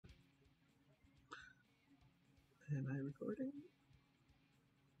Am I recording?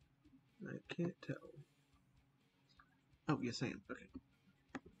 I can't tell. Oh, yes I am. Okay.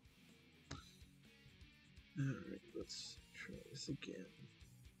 Alright, let's try this again.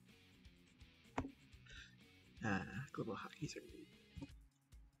 Global hotkeys are neat.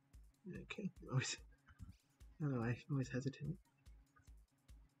 Okay, I don't know, I'm always hesitant.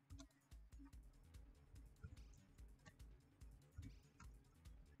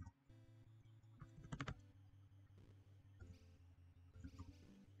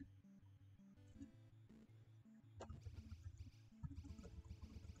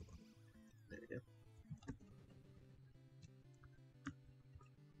 There we go.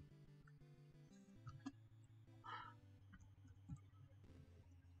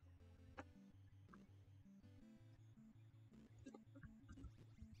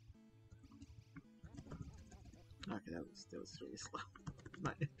 Okay, that was really slow.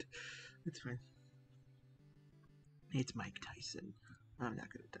 Not it. It's fine. It's Mike Tyson. I'm not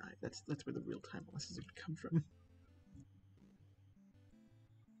gonna die. That's where the real time losses are gonna come from.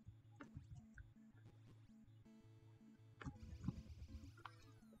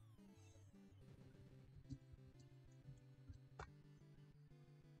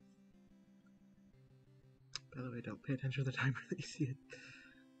 By the way, don't pay attention to the timer that you see it.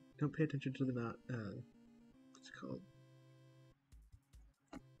 Don't pay attention to the what's it called?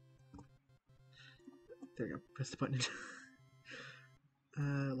 There you go. Press the button.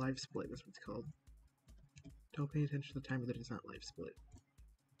 Live split is what it's called. Don't pay attention to the timer that is not live split.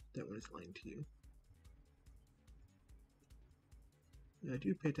 That one is lying to you. I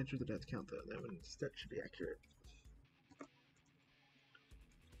do pay attention to the death count though. That should be accurate.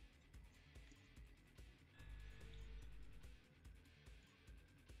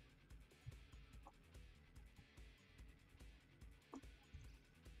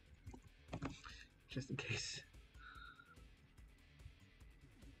 Just in case.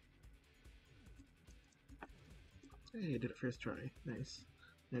 Hey, I did it first try. Nice.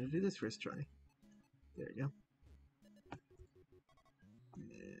 Now to do this first try. There you go. And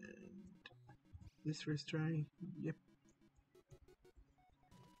this first try. Yep.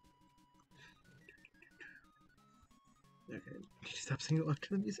 Okay, stop singing along to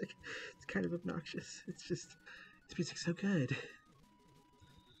the music. It's kind of obnoxious. It's just, this music's so good.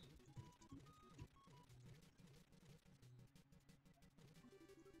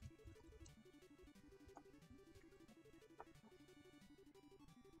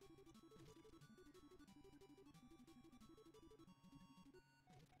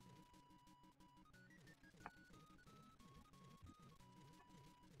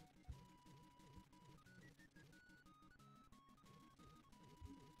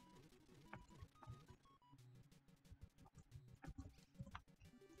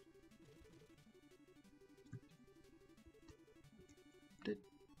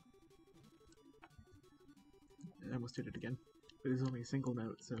 I almost did it again. But it was only a single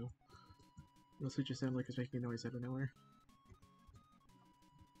note, so it mostly just sounded like it's making a noise out of nowhere.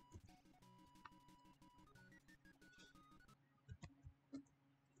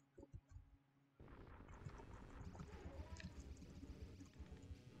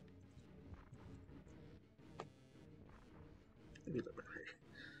 Maybe a little bit higher.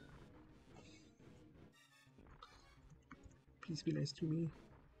 Please be nice to me.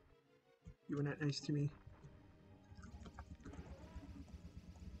 You were not nice to me.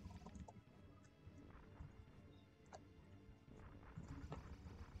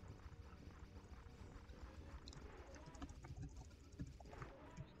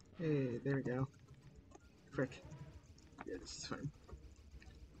 Hey, there we go. Frick. Yeah, this is fine.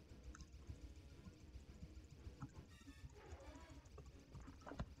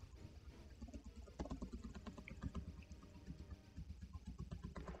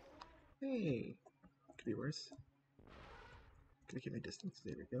 Hey! Could be worse. Gotta keep my distance.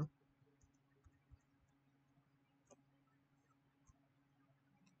 There we go.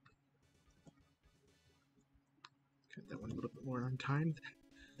 Cut that one a little bit more on time.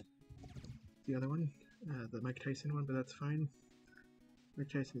 The other one, the Mike Tyson one, but that's fine. Mike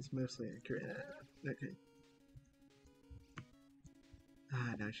Tyson is mostly accurate. Okay.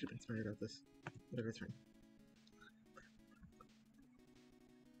 No, I should have been smarter about this. Whatever, it's fine.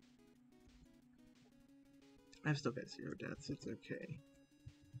 I've still got 0 deaths, it's okay.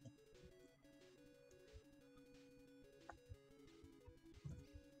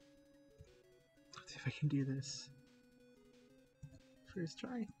 Let's see if I can do this. First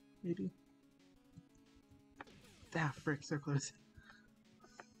try, maybe. Ah, frick, so close.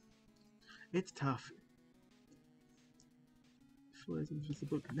 It's tough. Floor is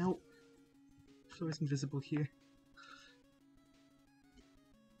invisible. No! Floor is invisible here.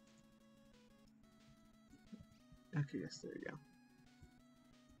 Okay, yes, there you go.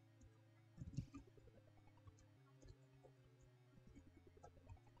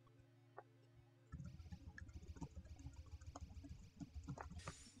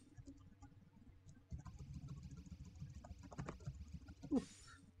 Oof,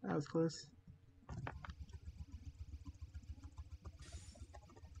 that was close.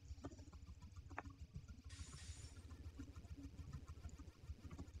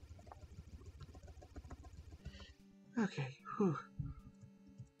 Okay, whew.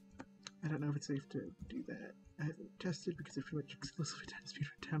 I don't know if it's safe to do that. I haven't tested because I feel like exclusively done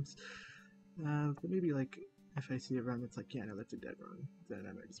speedrun attempts. But maybe like if I see a run that's like, yeah, no, that's a dead run, then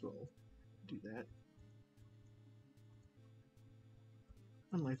I might as well do that.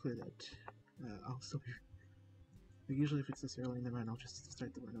 Unlikely that I'll still be. Like, usually, if it's this early in the run, I'll just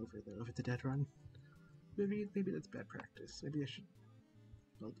start the run over though. If it's a dead run, maybe that's bad practice. Maybe I should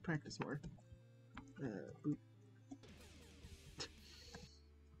practice more. Boop.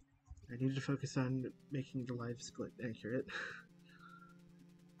 I needed to focus on making the live split accurate.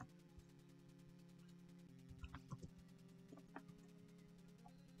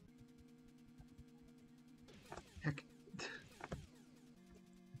 Heck.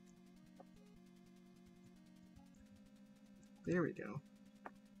 There we go.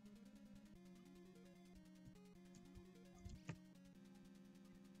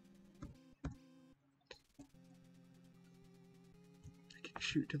 I can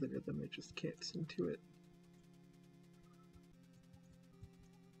shoot to the rhythm, I just can't sing to it.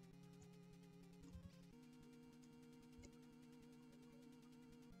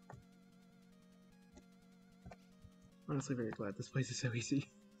 Honestly, very glad this place is so easy.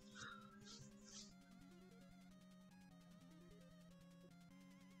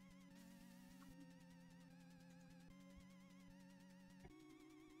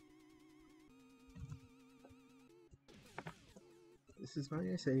 This is why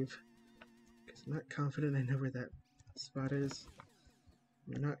I save, because I'm not confident I know where that spot is.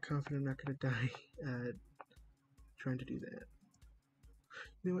 I'm not confident I'm not going to die trying to do that.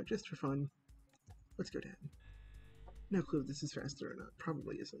 You know what, just for fun, let's go down. No clue if this is faster or not.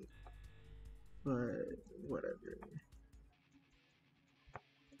 Probably isn't. But whatever.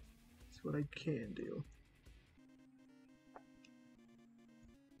 It's what I can do.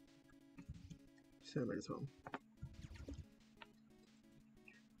 So I might as well.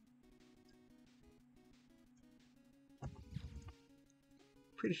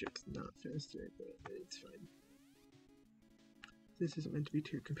 Pretty sure it's not faster, but it's fine. This isn't meant to be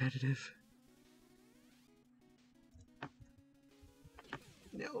too competitive.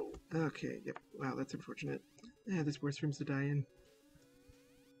 No. Okay, yep. Wow, that's unfortunate. Yeah, there's worse rooms to die in.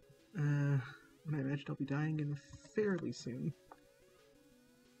 When I imagine I'll be dying in fairly soon.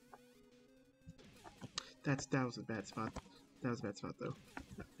 That was a bad spot. That was a bad spot, though.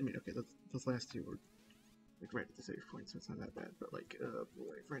 I mean, okay, those last two were like right at the save point, so it's not that bad. But like,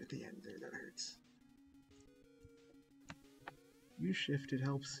 boy, right at the end there, that hurts. Use shift, it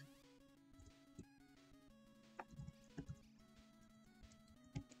helps.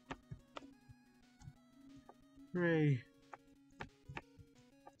 Hooray!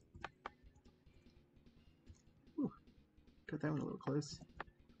 Whew. Got that one a little close.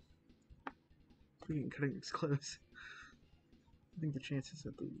 Speaking of cutting things close, I think the chances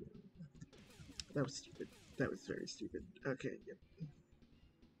of the that was stupid. That was very stupid. Okay, yep.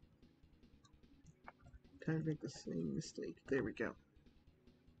 Time to make the same mistake. There we go.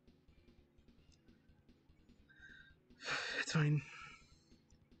 It's fine.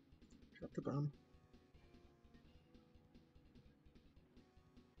 Drop the bomb.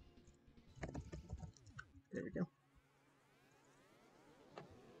 There we go.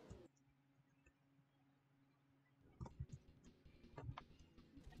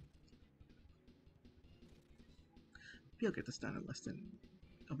 Maybe I'll get this done in less than...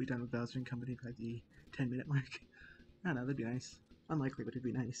 I'll be done with Bowser and Company by the 10-minute mark. I don't know, that'd be nice. Unlikely, but it'd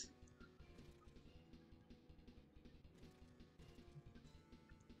be nice.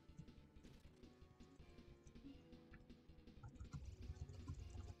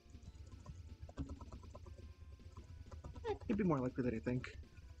 It'd be more likely than I think.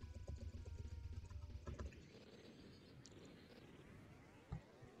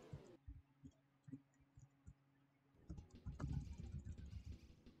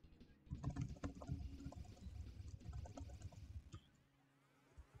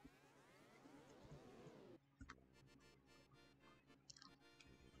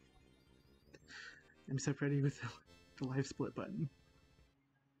 I'm so ready with the live split button.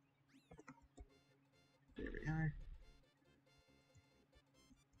 There we are.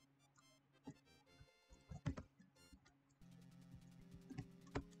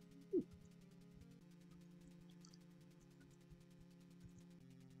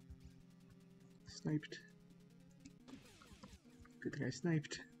 sniped. Good thing I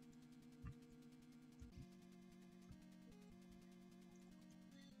sniped.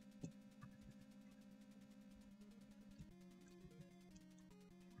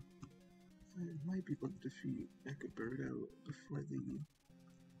 I might be able to defeat Mecha Birdo before the...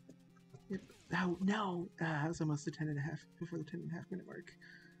 Yep. Oh, no! That was almost the 10.5, before the 10.5 minute mark.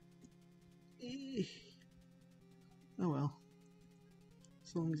 Oh well.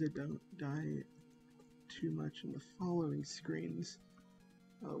 As long as I don't die too much in the following screens,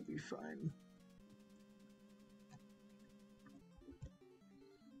 I'll be fine.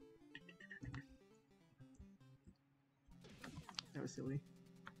 That was silly.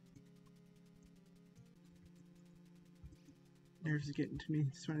 Nerves are getting to me.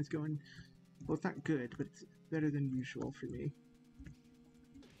 This one is going... Well, it's not good, but it's better than usual for me.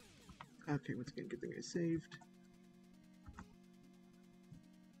 Okay, once again, good thing I saved.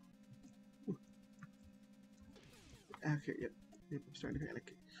 Ooh. Okay, yep, I'm starting to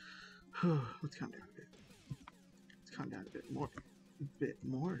panic. Let's calm down a bit. Let's calm down a bit more. A bit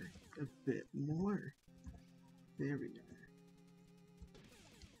more. A bit more. There we go.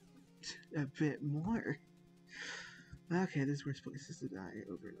 A bit more. Okay, this is worse places to die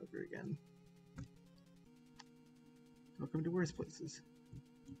over and over again. Welcome to worse places.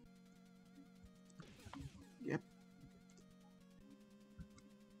 Yep.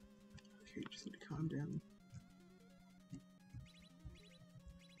 Okay, just need to calm down.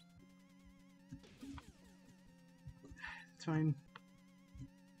 It's fine.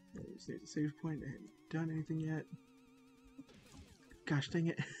 Just need a save point. I haven't done anything yet. Gosh dang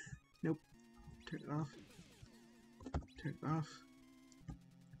it. Nope. Turn it off. Turn it off.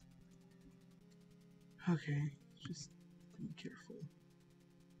 Okay, just be careful.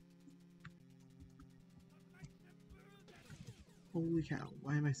 Holy cow,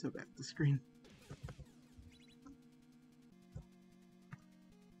 why am I so bad at the screen?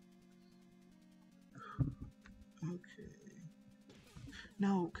 Okay.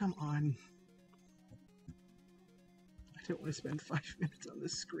 No, come on. I don't want to spend 5 minutes on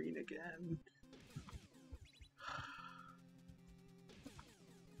this screen again.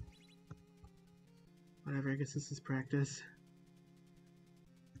 Whatever, I guess this is practice.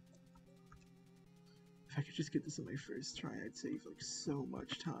 If I could just get this on my first try, I'd save like so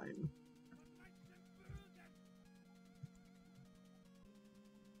much time.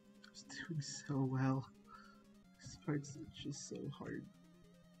 I was doing so well. This part's just so hard.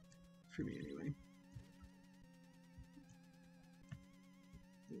 For me anyway.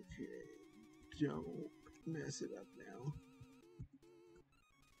 Okay, don't mess it up now.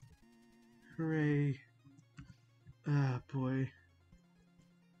 Hooray. Ah, boy.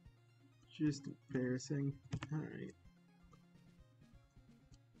 Just embarrassing. Alright.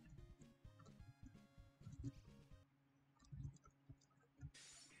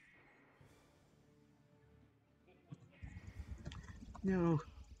 No.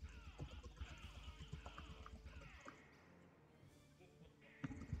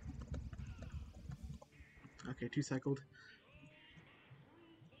 Okay, 2 cycled.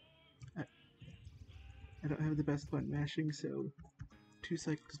 I don't have the best button mashing, so 2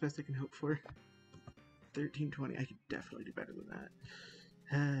 cycled is best I can hope for. 1320, I could definitely do better than that.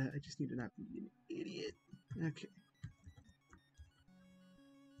 I just need to not be an idiot. Okay.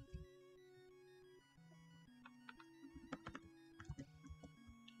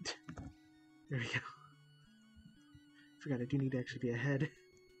 There we go. Forgot I do need to actually be ahead.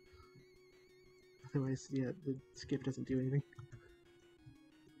 Otherwise, yeah, the skip doesn't do anything.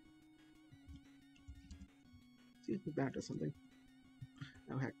 See if that does something.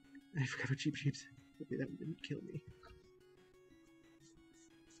 Oh heck, I forgot about cheap sheeps. Hopefully that didn't kill me.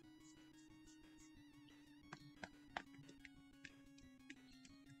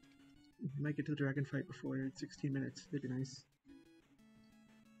 I might get to the dragon fight before 16 minutes. That'd be nice.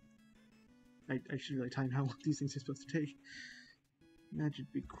 I should really time how long these things are supposed to take. Imagine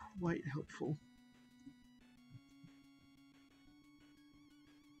it'd be quite helpful.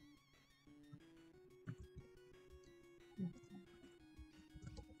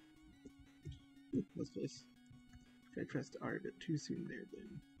 Let's place. If I pressed R a bit too soon there,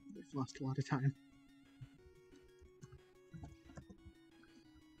 then I've lost a lot of time.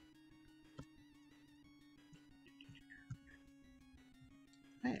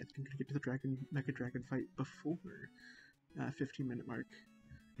 Hey, I think I'm gonna get to the Mecha Dragon fight before 15-minute mark.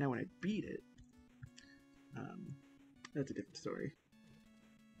 Now when I beat it, that's a different story.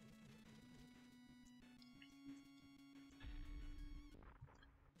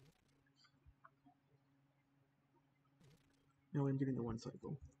 No, I'm getting the 1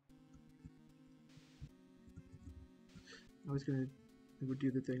 cycle. I was gonna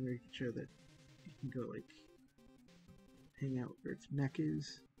do the thing where you can show that you can go like hang out where its neck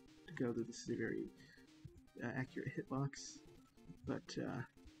is to go that this is a very accurate hitbox, but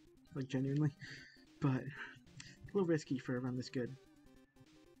like genuinely, but a little risky for a run this good.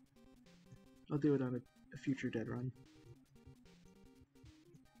 I'll do it on a future dead run.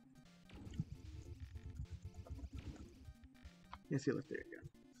 Yes, you look, there you go.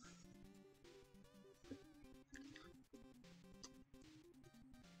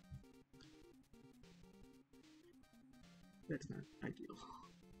 That's not ideal.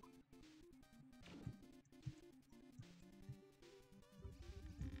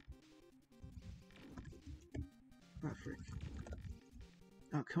 Oh, frick.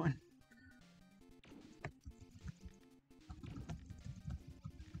 Oh, come on.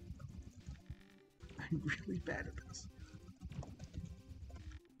 I'm really bad at this.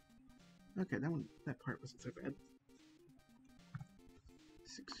 Okay, that part wasn't so bad.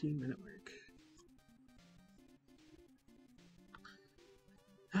 16-minute mark.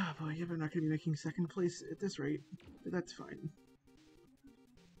 Oh boy, yeah, I'm not gonna be making second place at this rate, but that's fine.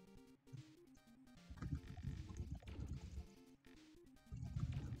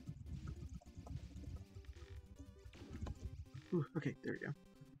 Ooh, okay, there we go.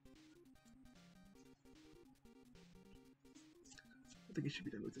 I think I should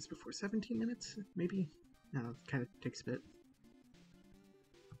be done with this before 17 minutes, maybe? No, it kind of takes a bit.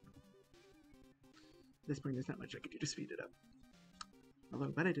 At this point, there's not much I could do to speed it up. Although,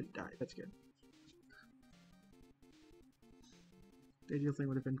 I'm glad I didn't die, that's good. The ideal thing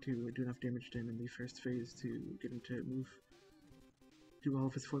would have been to do enough damage to him in the first phase to get him to do all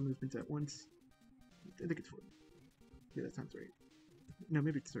of his 4 movements at once. I think it's 4. Yeah, that sounds right. No,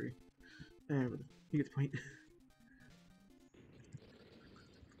 maybe it's 3. You get the point.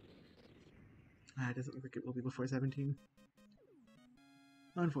 It doesn't look like it will be before 17.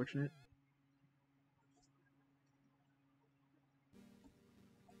 Unfortunate.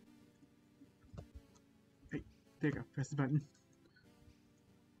 Hey, there you go. Press the button.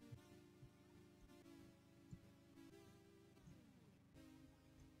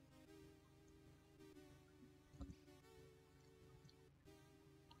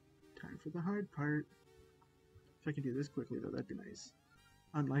 Time for the hard part. If I can do this quickly, though, that'd be nice.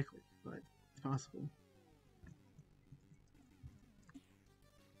 Unlikely, but it's possible.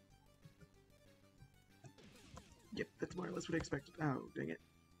 Yep, that's more or less what I expected. Oh, dang it.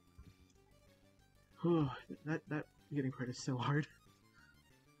 Oh, that beginning part is so hard.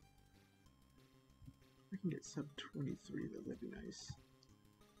 If I can get sub 23, though, that'd be nice.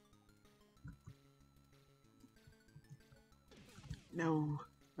 No!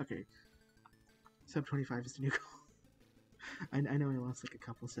 Okay. Sub 25 is the new goal. I know I lost like a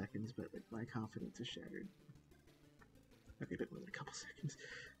couple seconds, but like my confidence is shattered. Okay, a bit more than a couple seconds.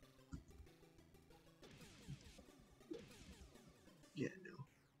 Yeah, no.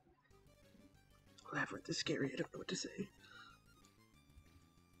 Labyrinth is scary, I don't know what to say.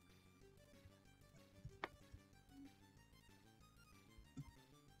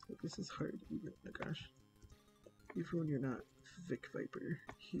 This is hard, even, oh gosh. Even when you're not Vic Viper,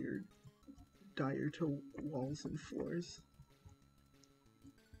 here, dire to walls and floors.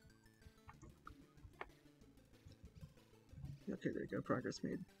 Okay, there you go, progress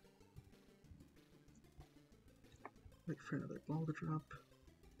made. Wait for another ball to drop.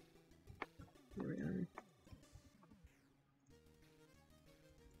 There we are.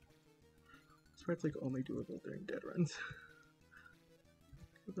 This part's like only doable during dead runs.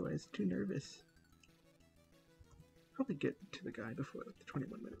 Otherwise, too nervous. Probably get to the guy before like the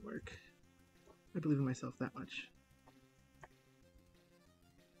 21-minute mark. I believe in myself that much.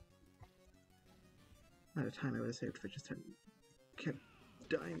 Not a time I would have saved if I just hadn't kept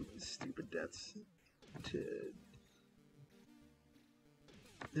dying stupid deaths to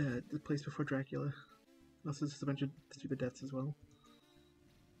the place before Dracula. Also, just a bunch of stupid deaths as well.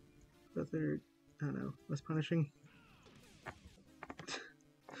 But they're, I don't know, less punishing.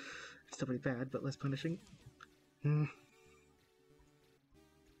 Still pretty bad, but less punishing. Alright,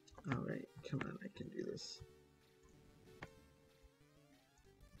 come on, I can do this.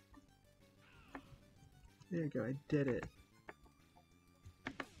 There you go, I did it.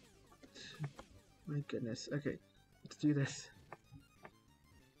 My goodness, okay, let's do this.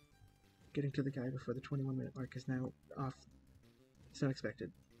 Getting to the guy before the 21-minute mark is now off. It's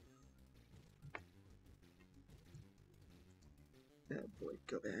unexpected. Oh boy,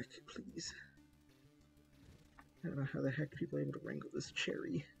 go back, please. I don't know how the heck people are able to wrangle this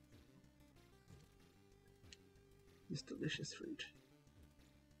cherry. This delicious fruit.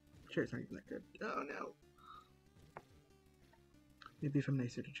 Cherry's not even that good. Oh no! Maybe if I'm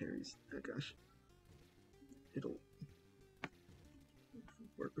nicer to cherries. Oh gosh. It'll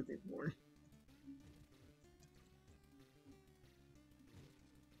work with me more.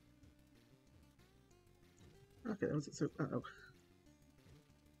 Okay, that was it. So, uh-oh.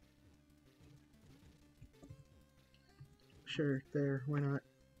 Sure, there, why not?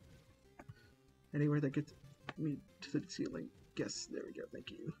 Anywhere that gets me to the ceiling. Yes, there we go,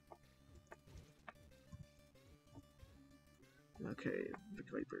 thank you. Okay, the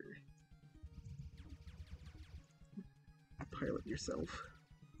Viper. Pilot yourself.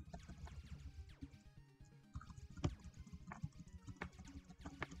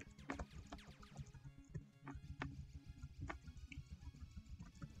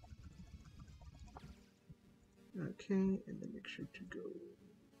 Okay, and then make sure to go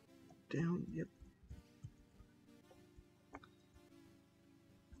down. Yep.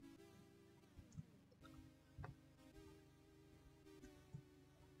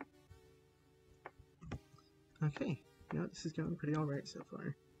 Okay, you know, this is going pretty alright so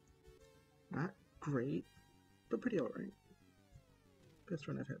far. Not great, but pretty alright. Best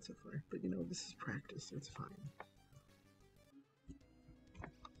run I've had so far. But you know, this is practice, so it's fine.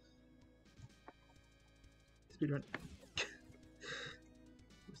 Speedrun.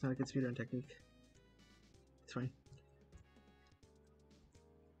 It's not a good speedrun technique. It's fine.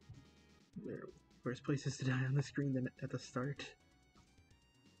 Worse places to die on the screen than at the start.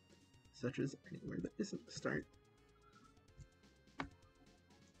 Such as anywhere that isn't the start.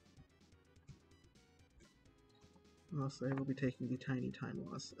 Also, I will be taking the tiny time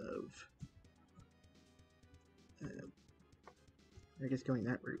loss of, I guess going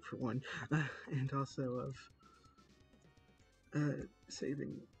that route for one, and also of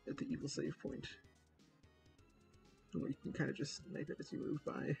saving at the evil save point. Where you can kind of just snipe it as you move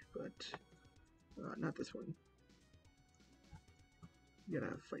by, but not this one. You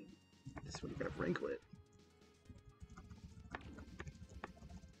gotta fight this one, you gotta wrangle it.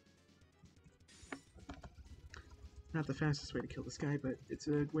 Not the fastest way to kill this guy, but it's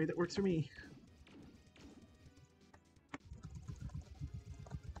a way that works for me.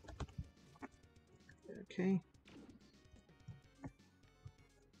 Okay.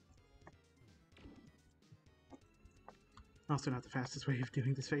 Also not the fastest way of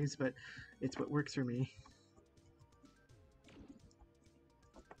doing this phase, but it's what works for me.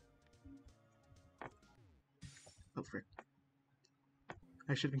 Oh, frick.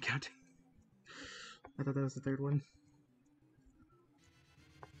 I should have been counting. I thought that was the third one.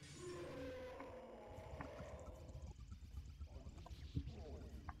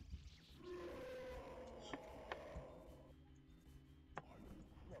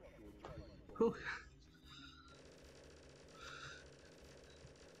 Whew.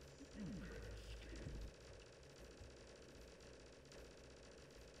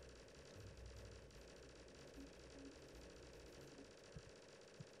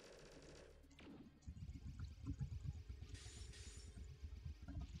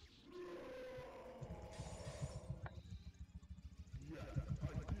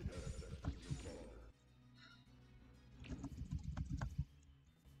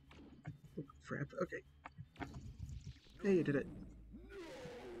 Crap, okay. Hey, you did it.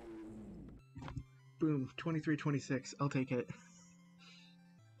 Boom, 23-26, I'll take it.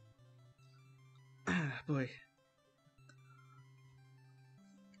 Ah, boy.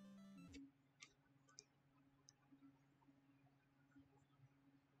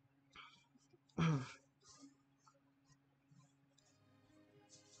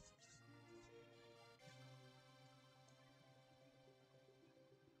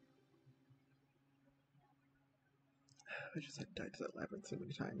 I just had died to that labyrinth so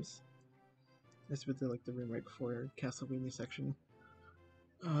many times. That's with the room right before Castlevania section.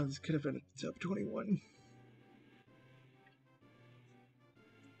 Oh, this could have been a sub 21.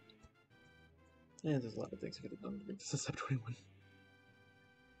 Yeah, there's a lot of things I could have done to make this a sub 21.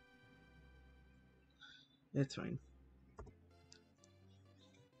 It's fine.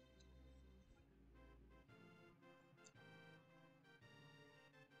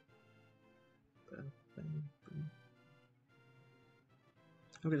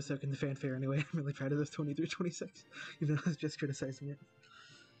 I'm gonna soak in the fanfare anyway. I'm really proud of this 23-26, even though I was just criticizing it.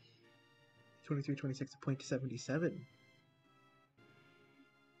 23-26 to .77.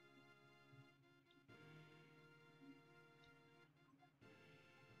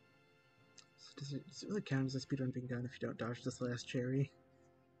 So does it really count as a speedrun being done if you don't dodge this last cherry?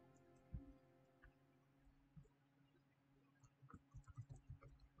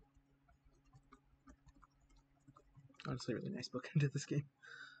 Honestly, really nice book into this game.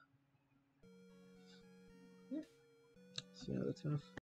 Yeah. So another tough.